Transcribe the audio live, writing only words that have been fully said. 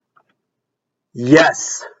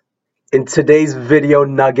Yes, in today's video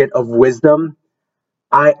nugget of wisdom,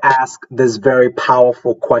 I ask this very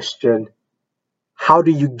powerful question. How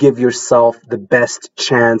do you give yourself the best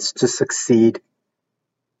chance to succeed?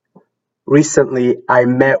 Recently, I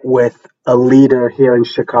met with a leader here in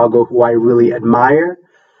Chicago who I really admire.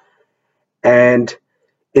 And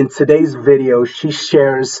in today's video, she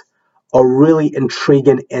shares a really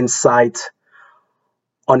intriguing insight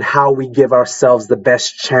on how we give ourselves the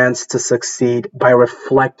best chance to succeed by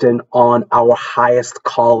reflecting on our highest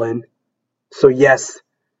calling. So, yes,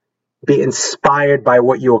 be inspired by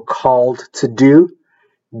what you are called to do.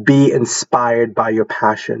 Be inspired by your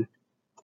passion.